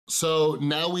So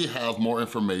now we have more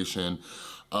information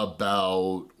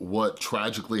about what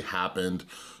tragically happened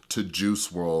to Juice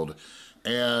WRLD.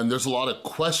 And there's a lot of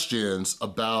questions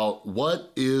about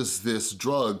what is this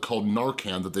drug called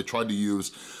Narcan that they tried to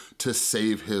use to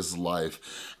save his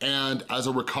life. And as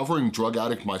a recovering drug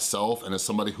addict myself, and as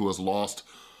somebody who has lost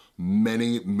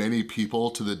many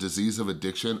people to the disease of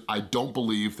addiction, I don't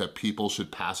believe that people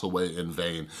should pass away in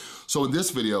vain. So in this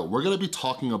video, we're gonna be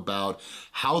talking about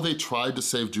how they tried to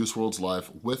save Juice WRLD's life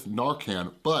with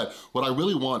Narcan, but what I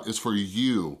really want is for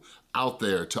you out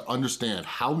there to understand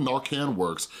how Narcan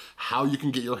works, how you can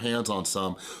get your hands on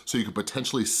some so you can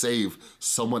potentially save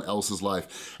someone else's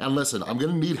life. And listen, I'm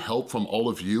gonna need help from all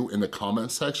of you in the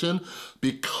comment section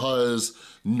because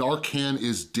Narcan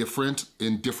is different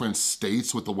in different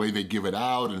states with the way they give it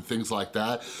out and things like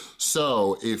that.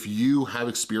 So if you have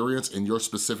experience in your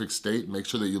specific state, make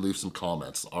sure that you leave some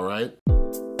comments, all right?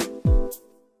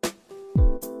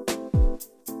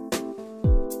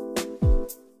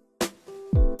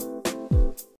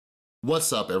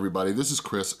 What's up, everybody? This is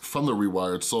Chris from The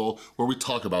Rewired Soul, where we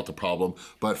talk about the problem,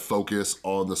 but focus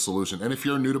on the solution. And if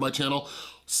you're new to my channel,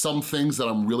 some things that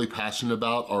I'm really passionate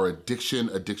about are addiction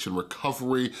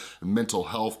recovery, and mental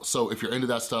health. So if you're into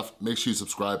that stuff, make sure you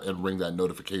subscribe and ring that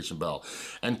notification bell.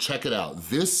 And check it out,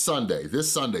 this Sunday,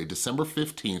 December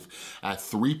 15th at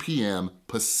 3 p.m.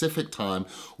 Pacific time,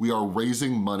 we are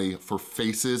raising money for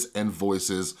Faces and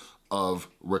Voices of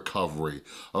Recovery,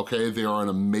 okay? They are an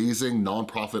amazing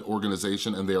nonprofit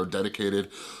organization and they are dedicated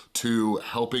to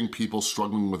helping people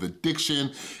struggling with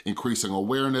addiction, increasing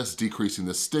awareness, decreasing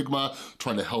the stigma,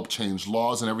 trying to help change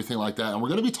laws and everything like that. And we're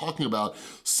gonna be talking about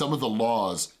some of the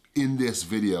laws in this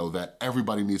video that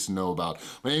everybody needs to know about.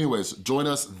 But anyways, join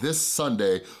us this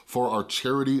Sunday for our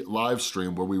charity live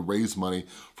stream where we raise money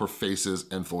for Faces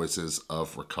and Voices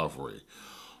of Recovery,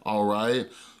 all right?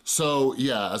 So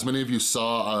yeah, as many of you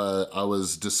saw, I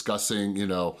was discussing,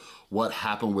 what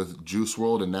happened with Juice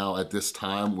WRLD, and now at this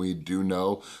time, we do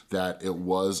know that it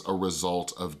was a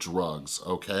result of drugs,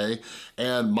 okay?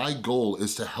 And my goal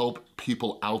is to help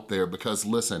people out there because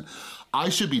listen, I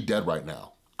should be dead right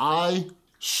now. I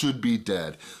should be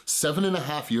dead.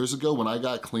 7.5 years ago when I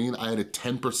got clean, I had a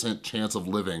 10% chance of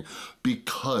living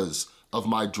because of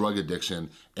my drug addiction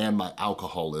and my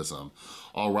alcoholism,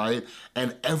 all right?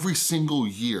 And every single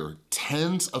year,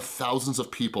 tens of thousands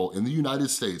of people in the United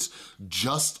States,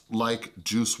 just like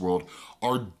Juice WRLD,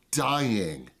 are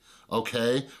dying,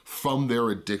 okay, from their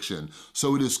addiction.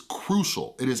 So it is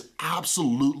crucial, it is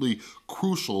absolutely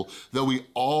crucial that we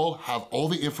all have all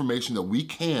the information that we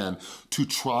can to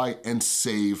try and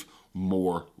save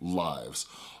more lives,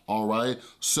 all right?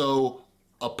 So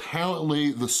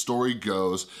apparently the story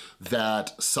goes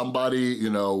that somebody,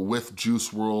 with Juice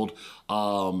WRLD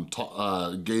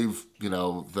gave,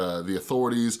 the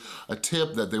authorities a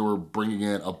tip that they were bringing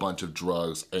in a bunch of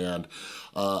drugs, and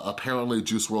apparently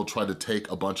Juice WRLD tried to take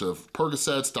a bunch of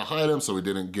percocets to hide him so he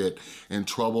didn't get in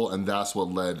trouble, and that's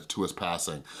what led to his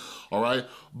passing, all right?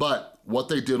 But what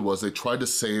they did was they tried to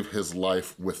save his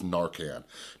life with Narcan.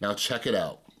 Now check it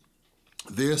out.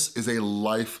 This is a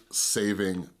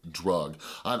life-saving drug.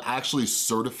 I'm actually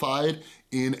certified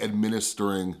in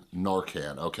administering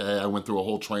Narcan, okay? I went through a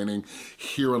whole training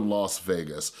here in Las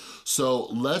Vegas. So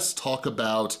let's talk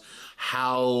about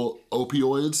how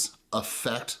opioids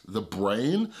affect the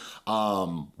brain,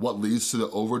 what leads to the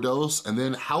overdose, and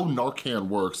then how Narcan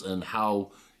works and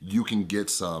how you can get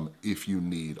some if you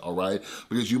need, all right?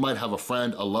 Because you might have a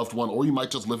friend, a loved one, or you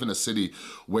might just live in a city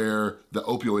where the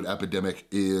opioid epidemic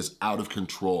is out of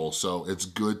control, so it's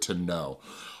good to know,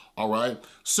 all right?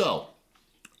 So,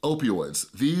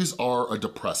 opioids, these are a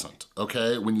depressant,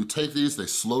 okay? When you take these, they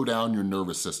slow down your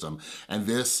nervous system, and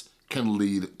this can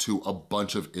lead to a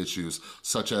bunch of issues,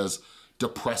 such as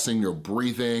depressing your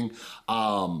breathing.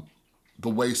 The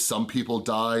way some people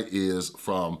die is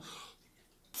from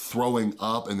throwing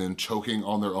up and then choking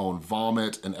on their own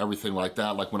vomit and everything like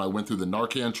that. Like when I went through the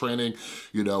Narcan training,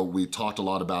 we talked a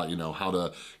lot about, how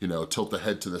to, tilt the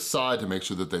head to the side to make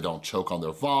sure that they don't choke on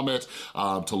their vomit,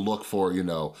 to look for,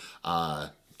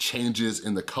 changes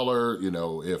in the color,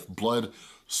 if blood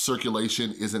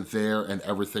circulation isn't there and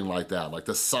everything like that, like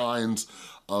the signs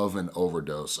of an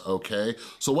overdose, okay?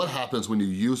 So what happens when you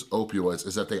use opioids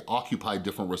is that they occupy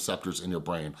different receptors in your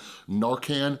brain.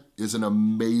 Narcan is an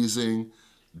amazing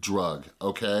drug,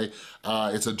 okay?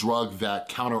 It's a drug that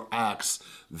counteracts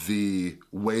the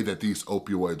way that these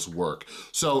opioids work.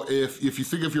 So if you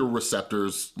think of your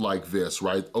receptors like this,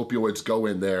 right? Opioids go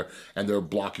in there and they're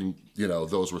blocking,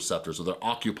 those receptors, or they're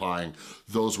occupying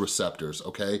those receptors,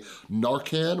 okay?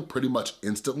 Narcan pretty much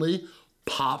instantly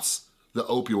pops the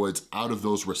opioids out of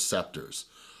those receptors,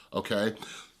 okay?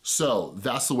 So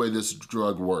that's the way this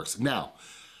drug works. Now,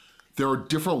 there are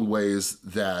different ways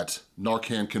that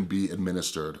Narcan can be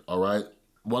administered, all right?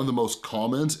 One of the most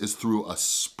commons is through a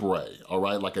spray, all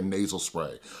right? Like a nasal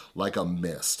spray, like a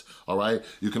mist, all right?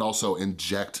 You can also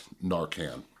inject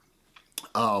Narcan.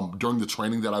 During the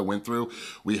training that I went through,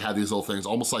 we had these little things,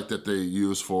 almost like that they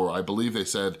use for, I believe they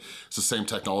said it's the same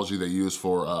technology they use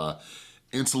for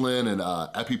insulin and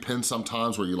EpiPen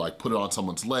sometimes, where you like put it on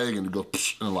someone's leg and it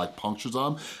goes and it like punctures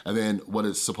them. And then what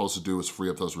it's supposed to do is free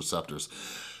up those receptors.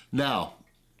 Now,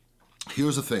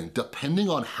 here's the thing, depending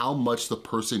on how much the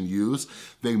person used,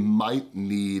 they might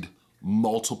need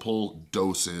multiple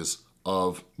doses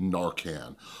of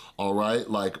Narcan, all right?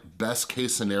 Like best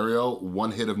case scenario,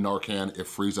 one hit of Narcan, it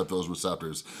frees up those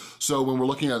receptors. So when we're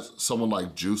looking at someone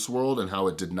like Juice WRLD and how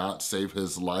it did not save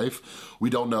his life, we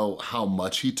don't know how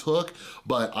much he took,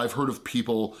 but I've heard of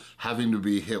people having to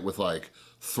be hit with like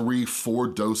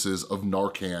 3-4 doses of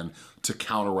Narcan to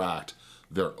counteract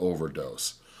their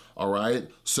overdose. All right,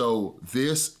 so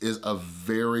this is a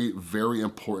very, very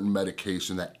important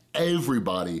medication that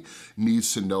everybody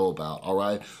needs to know about, all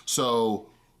right? So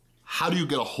how do you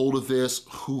get a hold of this?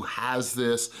 Who has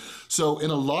this? So in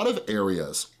a lot of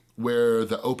areas where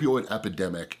the opioid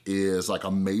epidemic is like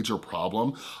a major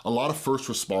problem, a lot of first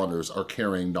responders are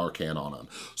carrying Narcan on them.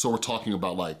 So we're talking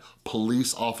about like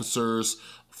police officers,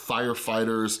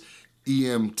 firefighters,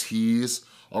 EMTs,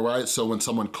 all right? So when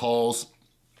someone calls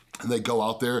and they go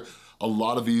out there, a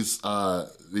lot of these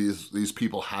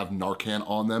people have Narcan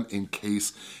on them in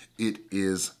case it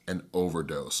is an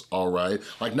overdose, all right?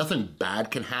 Like nothing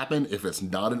bad can happen if it's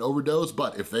not an overdose,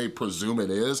 but if they presume it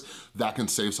is, that can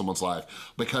save someone's life.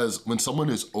 Because when someone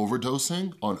is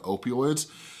overdosing on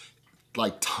opioids,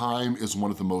 like time is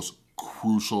one of the most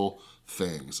crucial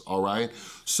things, all right?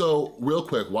 So real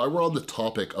quick, while we're on the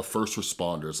topic of first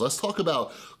responders, let's talk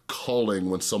about calling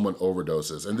when someone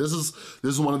overdoses. And this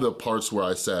is one of the parts where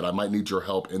I said I might need your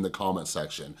help in the comment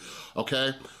section,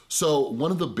 okay? So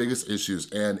one of the biggest issues,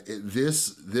 and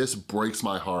this breaks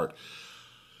my heart,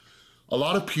 a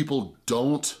lot of people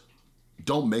don't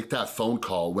make that phone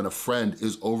call when a friend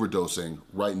is overdosing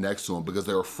right next to them because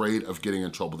they're afraid of getting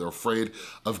in trouble. They're afraid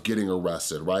of getting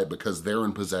arrested, right? Because they're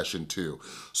in possession too.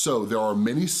 So there are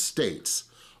many states,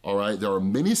 all right? There are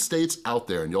many states out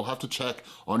there, and you'll have to check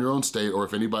on your own state, or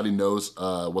if anybody knows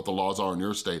what the laws are in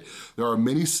your state, there are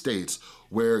many states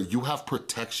where you have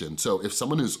protection. So if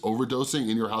someone is overdosing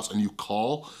in your house and you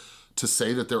call to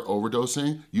say that they're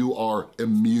overdosing, you are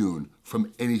immune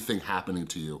from anything happening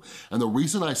to you. And the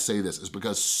reason I say this is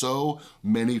because so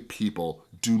many people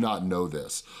do not know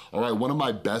this. All right, one of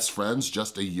my best friends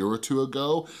just a year or two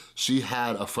ago, she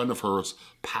had a friend of hers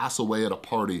pass away at a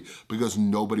party because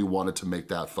nobody wanted to make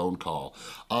that phone call.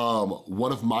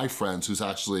 One of my friends, who's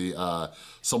actually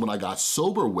someone I got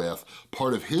sober with,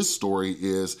 part of his story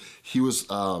is he was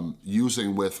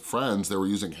using with friends, they were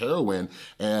using heroin,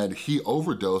 and he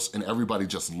overdosed and everybody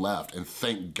just left, and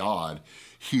thank God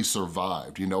he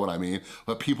survived, you know what I mean?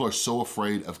 But people are so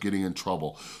afraid of getting in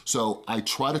trouble. So I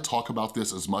try to talk about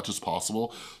this as much as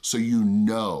possible so you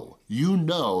know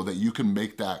that you can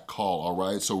make that call, all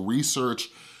right? So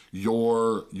research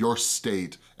your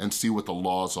state and see what the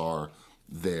laws are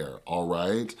there, all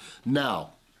right?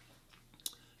 Now,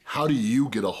 how do you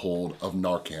get a hold of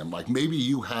Narcan? Like maybe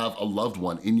you have a loved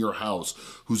one in your house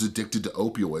who's addicted to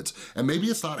opioids, and maybe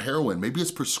it's not heroin, maybe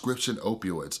it's prescription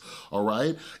opioids, all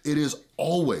right? It is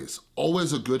always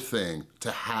a good thing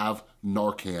to have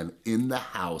Narcan in the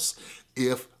house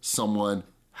if someone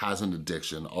has an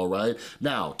addiction, all right?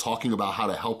 Now, talking about how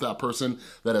to help that person,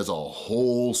 that is a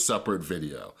whole separate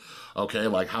video, okay?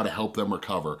 Like how to help them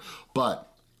recover,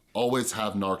 but always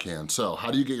have Narcan. So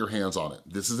how do you get your hands on it?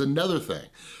 This is another thing.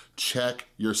 Check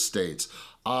your states.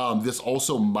 This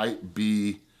also might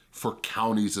be for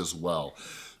counties as well.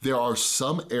 There are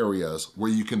some areas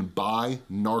where you can buy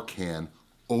Narcan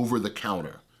over the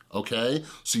counter, okay?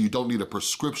 So you don't need a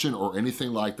prescription or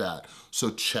anything like that, so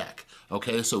check.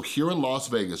 Okay, so here in Las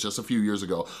Vegas, just a few years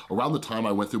ago, around the time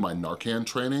I went through my Narcan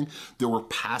training, they were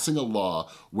passing a law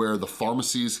where the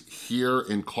pharmacies here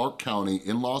in Clark County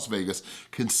in Las Vegas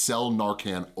can sell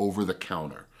Narcan over the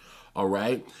counter, all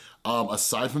right?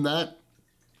 Aside from that,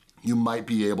 you might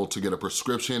be able to get a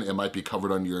prescription, it might be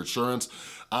covered under your insurance.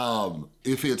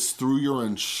 If it's through your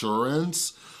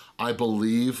insurance, I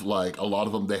believe like a lot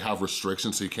of them, they have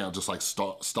restrictions, so you can't just like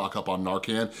stock up on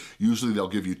Narcan. Usually they'll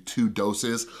give you 2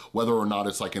 doses, whether or not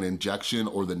it's like an injection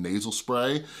or the nasal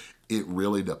spray. It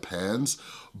really depends.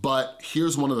 But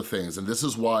here's one of the things, and this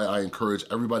is why I encourage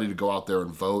everybody to go out there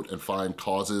and vote and find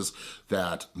causes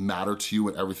that matter to you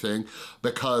and everything,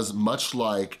 because much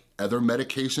like other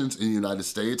medications in the United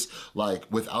States, like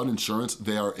without insurance,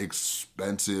 they are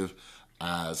expensive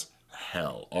as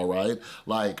hell, all right?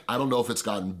 Like, I don't know if it's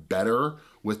gotten better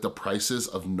with the prices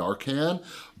of Narcan,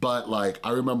 but like,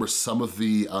 I remember some of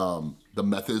the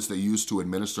methods they used to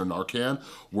administer Narcan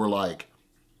were like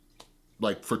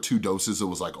for 2 doses, it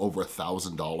was like over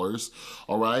 $1,000,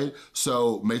 all right?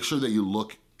 So make sure that you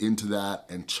look into that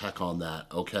and check on that,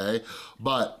 okay?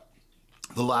 But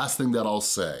the last thing that I'll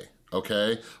say,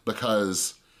 okay?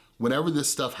 Because whenever this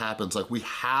stuff happens, like, we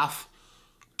have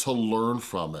to learn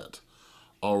from it,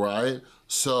 all right?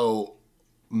 So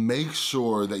make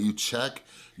sure that you check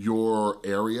your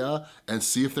area and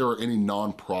see if there are any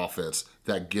nonprofits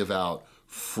that give out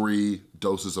free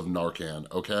doses of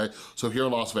Narcan, okay? So here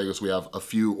in Las Vegas, we have a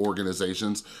few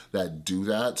organizations that do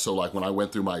that. So like when I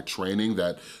went through my training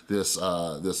that this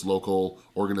local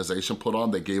organization put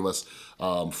on, they gave us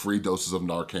free doses of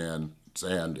Narcan,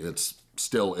 and it's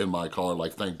still in my car.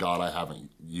 Like, thank God I haven't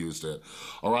used it,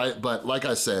 all right? But like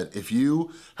I said, if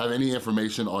you have any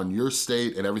information on your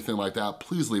state and everything like that,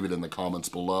 please leave it in the comments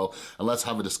below and let's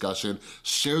have a discussion.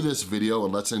 Share this video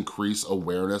and let's increase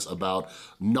awareness about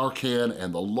Narcan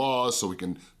and the laws so we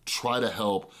can try to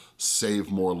help save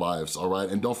more lives, all right?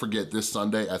 And don't forget, this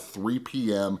Sunday at 3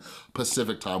 p.m.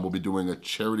 Pacific time, we'll be doing a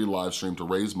charity live stream to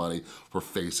raise money for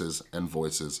Faces and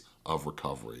Voices of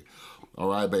Recovery. All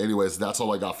right, but anyways, that's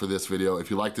all I got for this video. If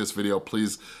you like this video,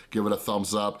 please give it a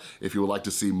thumbs up. If you would like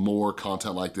to see more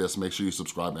content like this, make sure you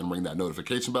subscribe and ring that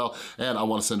notification bell. And I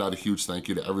wanna send out a huge thank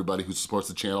you to everybody who supports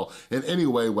the channel in any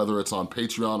way, whether it's on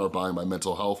Patreon or buying my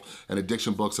mental health and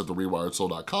addiction books at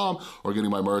therewiredsoul.com or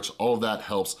getting my merch. All of that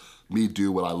helps me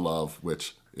do what I love,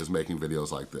 which is making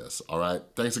videos like this, all right?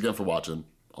 Thanks again for watching.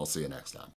 I'll see you next time.